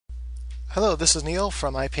Hello, this is Neil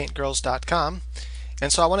from iPaintGirls.com.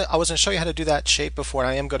 And so I was going to show you how to do that shape before, and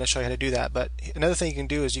I am going to show you how to do that. But another thing you can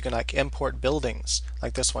do is you can import buildings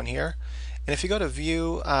like this one here. And if you go to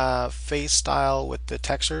View, Face Style with the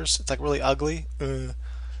textures, it's really ugly.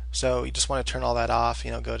 So you just want to turn all that off.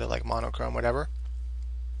 Go to monochrome, whatever.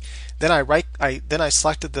 Then I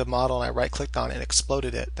selected the model and I right-clicked on it and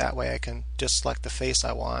exploded it. That way I can just select the face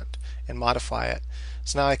I want and modify it.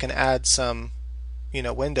 So now I can add some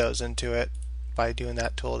windows into it by doing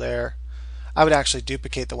that tool there. I would actually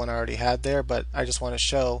duplicate the one I already had there, but I just want to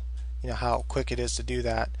show how quick it is to do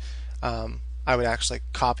that. I would actually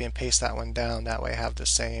copy and paste that one down. That way I have the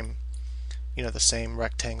same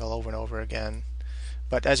rectangle over and over again.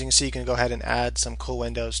 But as you can see, you can go ahead and add some cool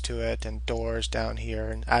windows to it and doors down here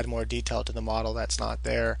and add more detail to the model that's not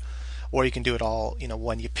there. Or you can do it all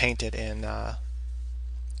when you paint it in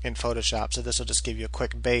Photoshop. So this will just give you a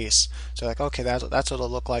quick base. So okay, that's what it'll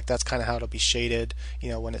look like. That's kind of how it'll be shaded,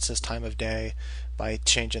 when it says time of day, by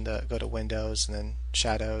changing go to Windows and then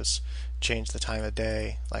Shadows, change the time of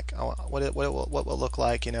day. What it will look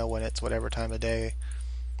like, when it's whatever time of day.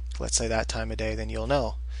 Let's say that time of day, then you'll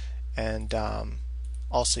know. And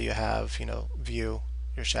also you have, view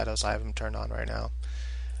your shadows. I have them turned on right now.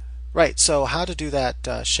 Right. So how to do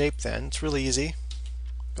that shape then? It's really easy.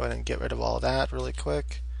 Go ahead and get rid of all of that really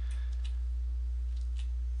quick.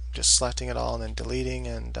 Just selecting it all and then deleting,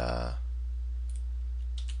 and I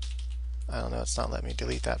don't know, it's not letting me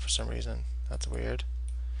delete that for some reason. That's weird.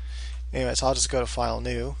 Anyway, so I'll just go to File,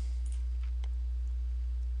 New.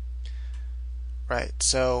 Right,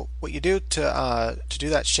 so what you do to do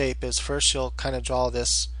that shape is first you'll kind of draw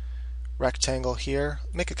this rectangle here.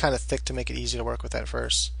 Make it kind of thick to make it easy to work with at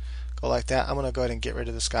first. Go like that. I'm going to go ahead and get rid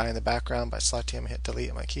of this guy in the background by selecting him and hit delete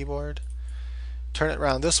on my keyboard. Turn it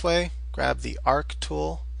around this way, grab the arc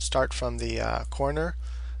tool, start from the corner,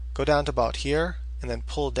 go down to about here, and then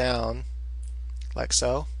pull down like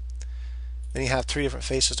so. Then you have three different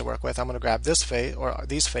faces to work with. I'm going to grab this face, or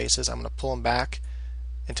these faces, I'm going to pull them back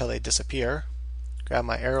until they disappear. Grab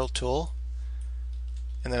my arrow tool,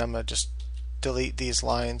 and then I'm going to just delete these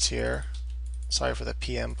lines here. Sorry for the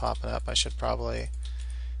PM popping up. I should probably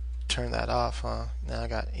turn that off, huh? Now I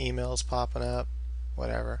got emails popping up,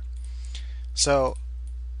 whatever. So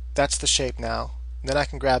that's the shape now. And then I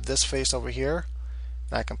can grab this face over here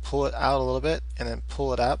and I can pull it out a little bit and then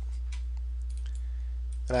pull it up.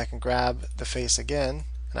 Then I can grab the face again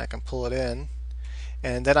and I can pull it in,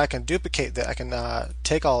 and then I can duplicate that. I can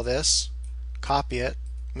take all this, copy it,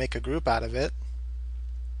 make a group out of it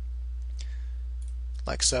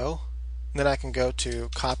like so. And then I can go to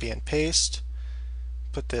copy and paste,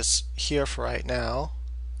 put this here for right now.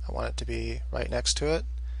 I want it to be right next to it.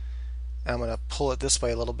 I'm going to pull it this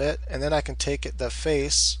way a little bit, and then I can take the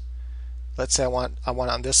face. Let's say I want it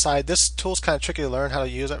on this side. This tool's kind of tricky to learn how to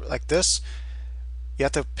use it. Like this, you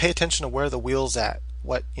have to pay attention to where the wheel's at.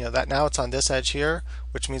 That now it's on this edge here,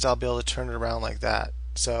 which means I'll be able to turn it around like that.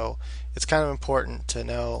 So it's kind of important to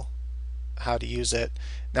know how to use it.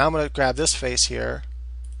 Now I'm going to grab this face here.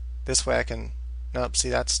 This way I can. Nope. See,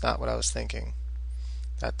 that's not what I was thinking.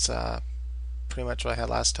 That's pretty much what I had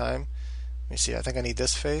last time. Let me see. I think I need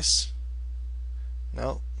this face.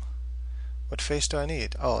 No. What face do I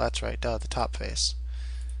need? Oh, that's right. Duh, the top face.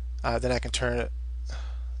 Then I can turn it.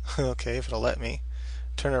 Okay, if it'll let me.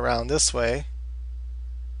 Turn it around this way.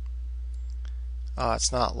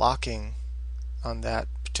 It's not locking on that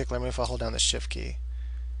particular. Maybe if I hold down the Shift key.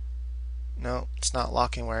 No, it's not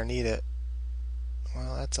locking where I need it.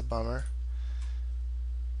 Well, that's a bummer.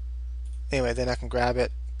 Anyway, then I can grab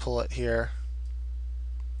it, pull it here.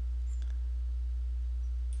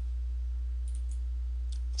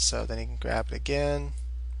 So then you can grab it again,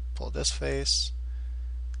 pull this face,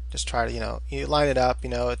 just try to, you line it up,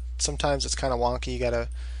 sometimes it's kind of wonky, you gotta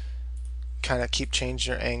kind of keep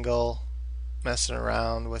changing your angle, messing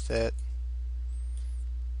around with it,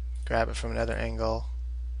 grab it from another angle,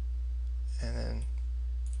 and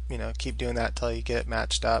then, keep doing that till you get it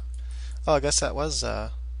matched up. Oh, I guess that was, no,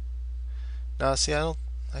 see, I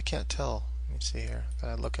can't tell. Let me see here,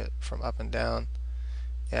 gotta look at from up and down.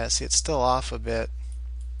 Yeah, see, it's still off a bit.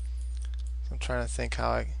 I'm trying to think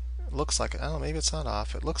how it looks like. I don't know, maybe it's not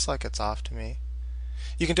off. It looks like it's off to me.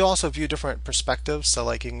 You can also view different perspectives.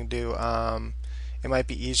 So you can do, it might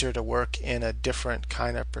be easier to work in a different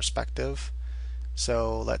kind of perspective.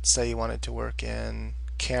 So let's say you wanted to work in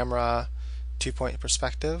camera 2-point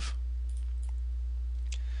perspective.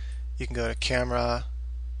 You can go to camera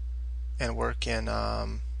and work in, I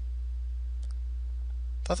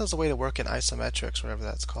thought there was a way to work in isometrics, whatever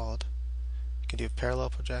that's called. Can do parallel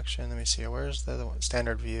projection. Let me see here. Where's the other one?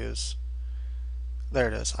 Standard views. There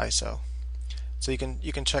it is, ISO. So you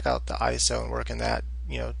can check out the ISO and work in that.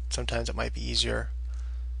 Sometimes it might be easier.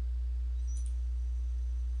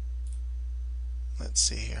 Let's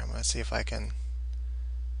see here. I'm going to see if I can.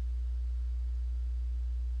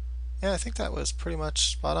 Yeah, I think that was pretty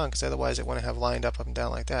much spot on, because otherwise it wouldn't have lined up and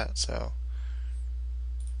down like that. So,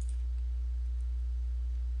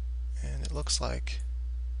 and it looks like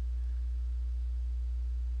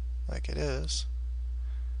it is.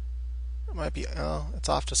 It might be. Oh, it's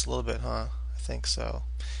off just a little bit, huh? I think so.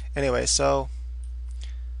 Anyway, so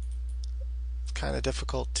it's kind of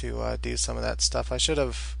difficult to do some of that stuff. I should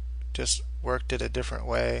have just worked it a different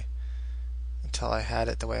way until I had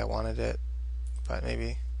it the way I wanted it. But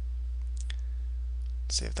maybe,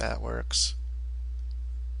 let's see if that works.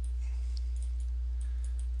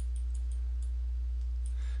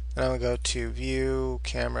 Then I'm going to go to View,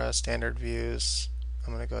 Camera, Standard Views.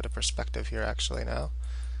 I'm going to go to Perspective here actually now.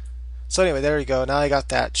 So anyway, there you go. Now I got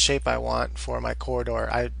that shape I want for my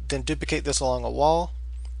corridor. I then duplicate this along a wall,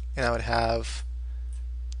 and I would have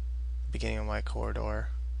the beginning of my corridor.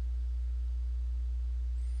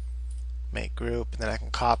 Make group, and then I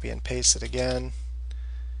can copy and paste it again.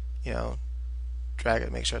 Drag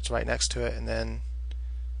it, make sure it's right next to it, and then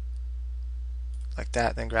like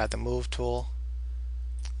that. Then grab the Move tool.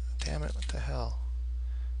 Damn it! What the hell?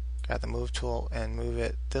 Grab the Move tool and move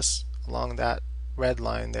it this along that red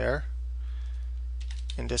line there,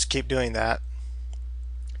 and just keep doing that.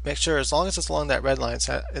 Make sure as long as it's along that red line,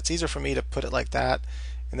 it's easier for me to put it like that,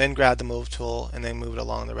 and then grab the Move tool and then move it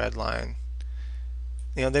along the red line.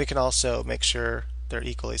 Then you can also make sure they're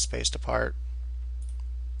equally spaced apart,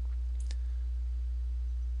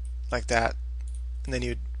 like that, and then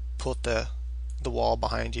you'd put the wall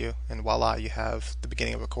behind you, and voila, you have the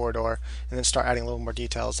beginning of a corridor. And then start adding a little more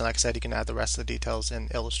details, and like I said, you can add the rest of the details in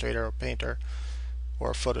Illustrator or Painter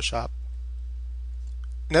or Photoshop.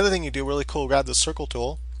 Another thing you do really cool, grab the circle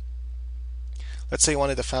tool. Let's say you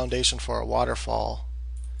wanted the foundation for a waterfall.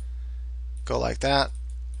 Go like that,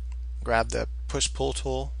 grab the push-pull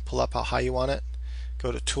tool, pull up how high you want it,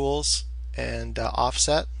 go to Tools and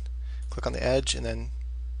Offset, click on the edge, and then,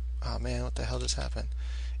 oh man, what the hell just happened?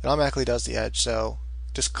 It automatically does the edge, so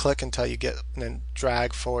just click until you get, and then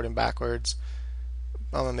drag forward and backwards.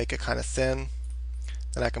 I'm going to make it kind of thin.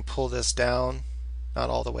 Then I can pull this down, not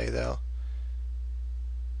all the way though,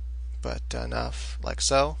 but enough, like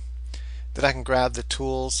so. Then I can grab the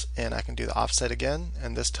tools and I can do the offset again,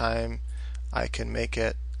 and this time I can make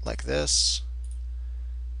it like this,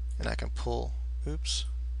 and I can pull, oops,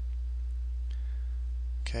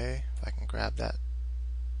 okay, if I can grab that.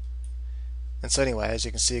 And so anyway, as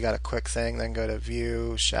you can see, you got a quick thing. Then go to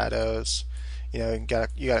View, Shadows. You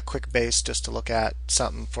got a quick base just to look at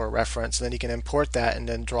something for reference. And then you can import that and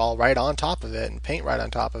then draw right on top of it and paint right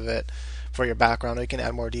on top of it for your background. Or you can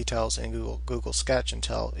add more details in Google Sketch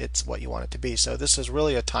until it's what you want it to be. So this is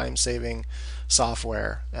really a time-saving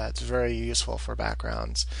software. It's very useful for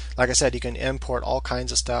backgrounds. Like I said, you can import all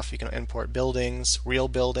kinds of stuff. You can import buildings, real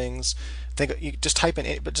buildings. You just type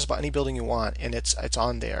in just about any building you want, and it's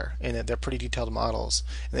on there, and they're pretty detailed models.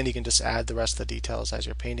 And then you can just add the rest of the details as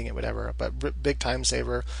you're painting it, whatever. But big time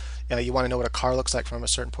saver. You want to know what a car looks like from a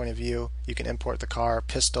certain point of view. You can import the car,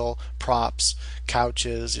 pistol, props,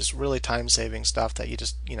 couches. Just really time-saving stuff that you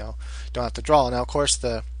just don't have to draw. Now, of course,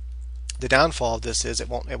 the downfall of this is it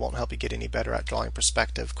won't help you get any better at drawing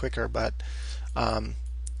perspective quicker. But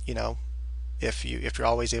if you're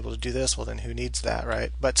always able to do this, well then who needs that,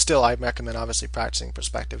 right? But still, I recommend obviously practicing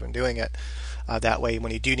perspective and doing it. That way,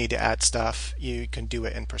 when you do need to add stuff, you can do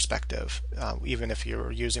it in perspective. Even if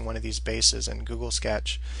you're using one of these bases in Google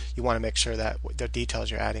Sketch, you want to make sure that the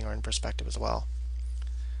details you're adding are in perspective as well.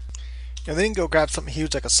 And then you can go grab something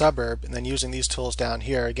huge like a suburb, and then using these tools down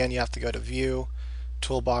here, again, you have to go to View,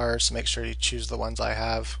 Toolbars, make sure you choose the ones I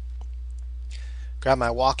have. Grab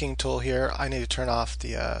my walking tool here. I need to turn off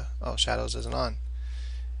the shadows isn't on.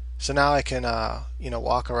 So now I can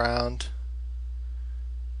walk around.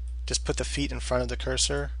 Just put the feet in front of the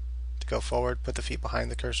cursor to go forward, put the feet behind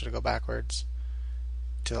the cursor to go backwards,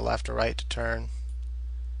 to the left or right to turn.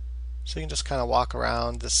 So you can just kind of walk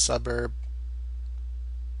around this suburb.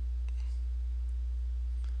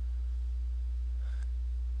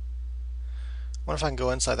 I wonder if I can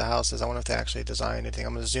go inside the houses. I wonder if they actually designed anything.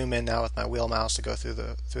 I'm going to zoom in now with my wheel mouse to go through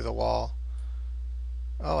the wall.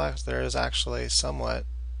 Oh, there is actually somewhat.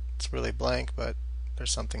 It's really blank, but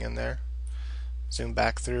there's something in there. Zoom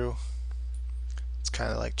back through. It's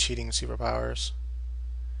kind of like cheating superpowers.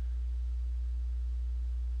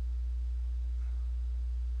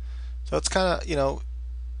 So it's kind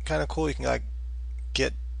of cool. You can like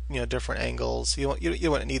get different angles. You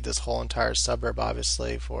wouldn't need this whole entire suburb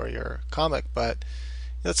obviously for your comic, but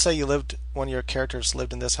let's say one of your characters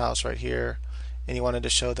lived in this house right here, and you wanted to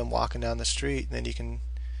show them walking down the street, and then you can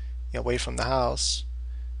away from the house.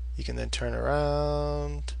 You can then turn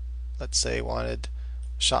around. Let's say you wanted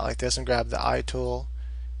a shot like this and grab the eye tool.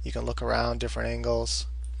 You can look around different angles.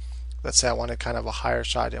 Let's say I wanted kind of a higher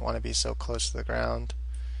shot. I didn't want to be so close to the ground,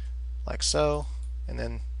 like so, and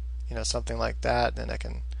then something like that. Then I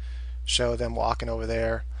can show them walking over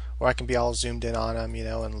there, or I can be all zoomed in on them,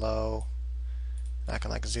 and low. And I can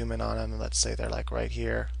like zoom in on them, and let's say they're like right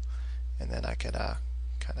here, and then I could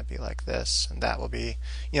kind of be like this, and that will be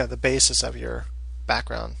the basis of your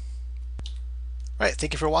background. Alright,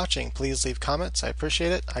 thank you for watching. Please leave comments. I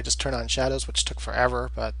appreciate it. I just turned on shadows, which took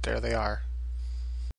forever, but there they are.